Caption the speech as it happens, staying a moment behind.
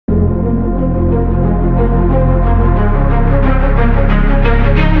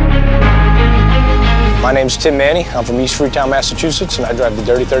name's Tim Manny. I'm from East Freetown, Massachusetts, and I drive the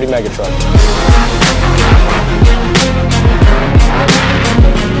Dirty 30 Mega Truck.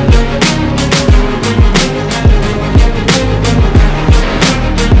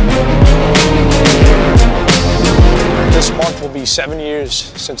 This month will be 7 years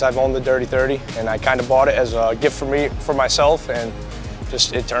since I've owned the Dirty 30, and I kind of bought it as a gift for myself, and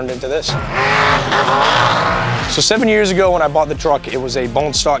it turned into this. So 7 years ago when I bought the truck, it was a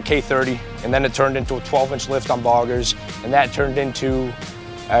bone stock K30, and then it turned into a 12-inch lift on boggers, and that turned into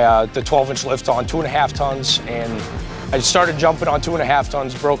the 12-inch lift on 2.5 tons, and I started jumping on 2.5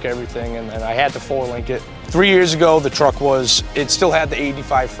 tons, broke everything, and then I had to 4-link it. 3 years ago, the truck it still had the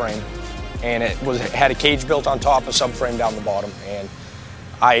 85 frame, and it had a cage built on top, a subframe down the bottom, and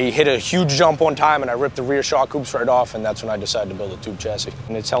I hit a huge jump one time and I ripped the rear shock hoops right off, and that's when I decided to build a tube chassis,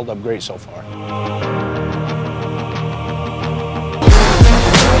 and it's held up great so far.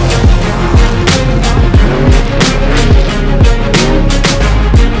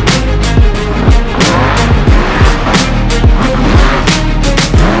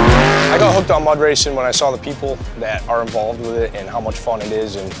 I got hooked on mud racing when I saw the people that are involved with it and how much fun it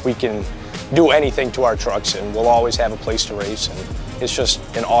is, and we can do anything to our trucks and we'll always have a place to race, and it's just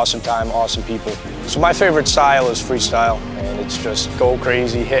an awesome time, awesome people. So my favorite style is freestyle, and it's just go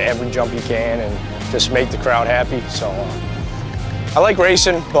crazy, hit every jump you can, and just make the crowd happy. So I like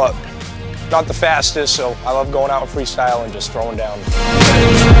racing, but not the fastest, so I love going out in freestyle and just throwing down.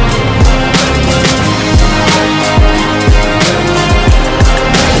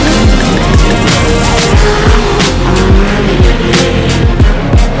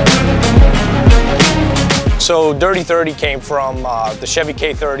 So Dirty 30 came from the Chevy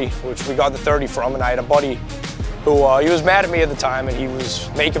K30, which we got the 30 from, and I had a buddy who, he was mad at me at the time, and he was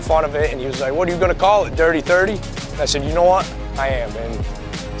making fun of it, and he was like, "What are you gonna call it, Dirty 30? And I said, "You know what? I am." And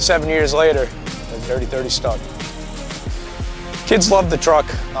 7 years later, the Dirty 30 stuck. Kids love the truck.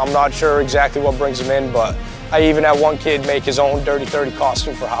 I'm not sure exactly what brings them in, but I even had one kid make his own Dirty 30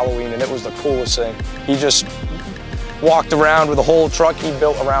 costume for Halloween, and it was the coolest thing. He just walked around with a whole truck he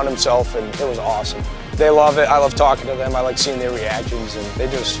built around himself, and it was awesome. They love it. I love talking to them. I like seeing their reactions, and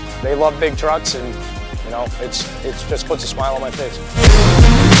they love big trucks, and you know, it just puts a smile on my face.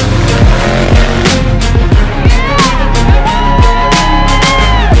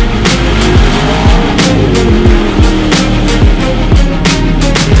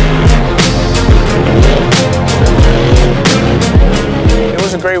 It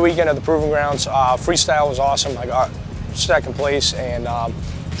was a great weekend at the Proving Grounds. Freestyle was awesome. I got second place, and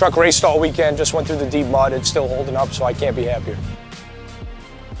truck raced all weekend, just went through the deep mud. It's still holding up, so I can't be happier.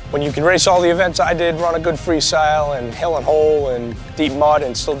 When you can race all the events I did, run a good freestyle and hill and hole and deep mud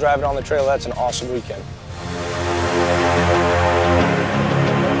and still drive it on the trail, that's an awesome weekend.